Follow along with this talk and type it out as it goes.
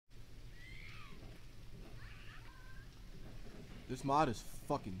This mod is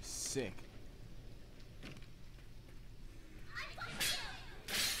fucking sick.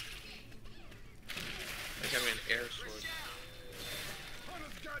 Like having an air sword.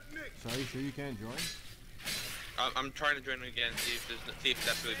 So are you sure you can't join? I'm trying to join again, see if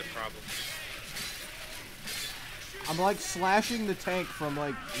that's really the problem. I'm like slashing the tank from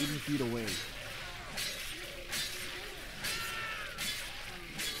like 80 feet away.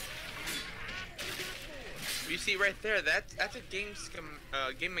 You see right there, that's a game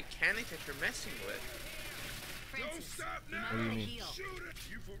mechanic that you're messing with. What do you mean?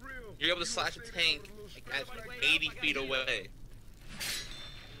 You're able to slash a tank like, at 80 feet away.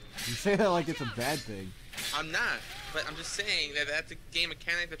 You say that like it's a bad thing. I'm not, but I'm just saying that that's a game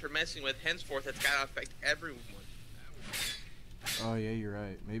mechanic that you're messing with. Henceforth, that's gotta affect everyone. Oh yeah, you're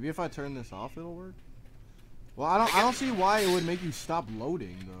right. Maybe if I turn this off, it'll work. Well, I don't see why it would make you stop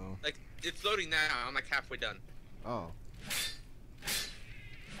loading though. Like it's loading now. I'm like halfway done. Oh.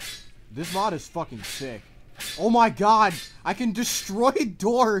 This mod is fucking sick. Oh my god! I can destroy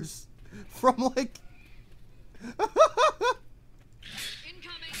doors from like.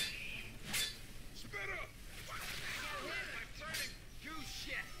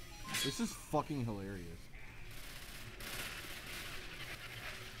 This is fucking hilarious.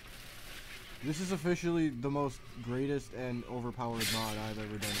 This is officially the most greatest and overpowered mod I've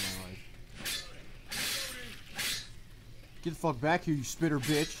ever done in my life. Get the fuck back here, you spitter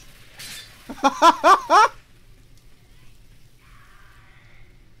bitch.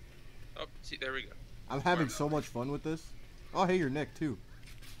 Oh, see, there we go. I'm having so much fun with this. Oh, hey, you're Nick, too.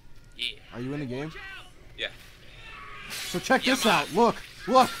 Yeah. Are you in the game? Yeah. So check this out. Look.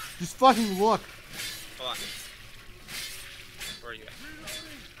 Look. Just fucking look. Hold on. Where are you at?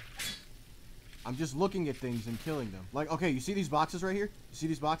 I'm just looking at things and killing them. Like, okay, you see these boxes right here? You see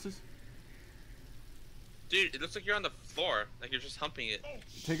these boxes? Dude, it looks like you're on the floor. Like you're just humping it.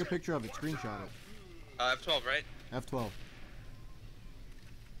 Take a picture of it. Screenshot it. F12, right? F12.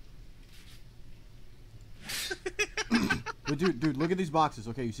 But dude, look at these boxes.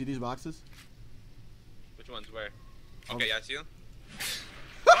 Okay, you see these boxes? Which ones? Where? Okay, yeah, I see them.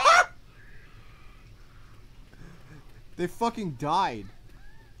 They fucking died.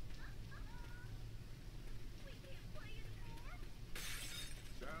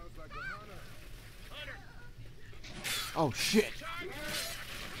 Oh shit!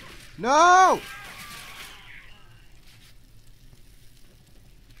 No!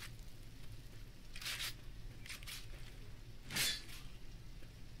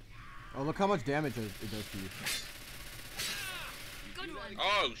 Oh, look how much damage it does to you.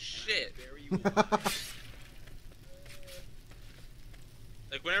 Oh shit!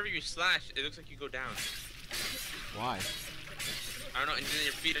 Like whenever you slash, it looks like you go down. Why? I don't know, and then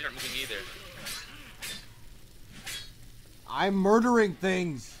your feet aren't moving either. I'm murdering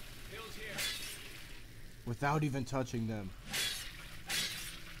things without even touching them.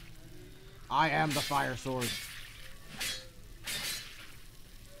 I am the fire sword.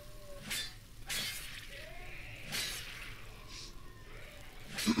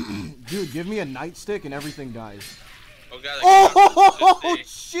 Dude, give me a nightstick and everything dies. Oh god. Oh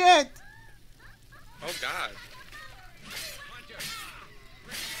shit! Oh god.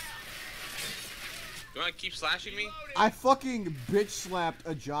 You wanna keep slashing me? I fucking bitch slapped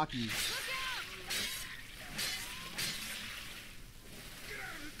a jockey.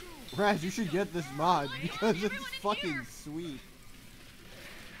 Raz, you should get this mod because it's fucking sweet.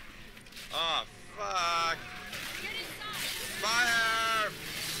 Oh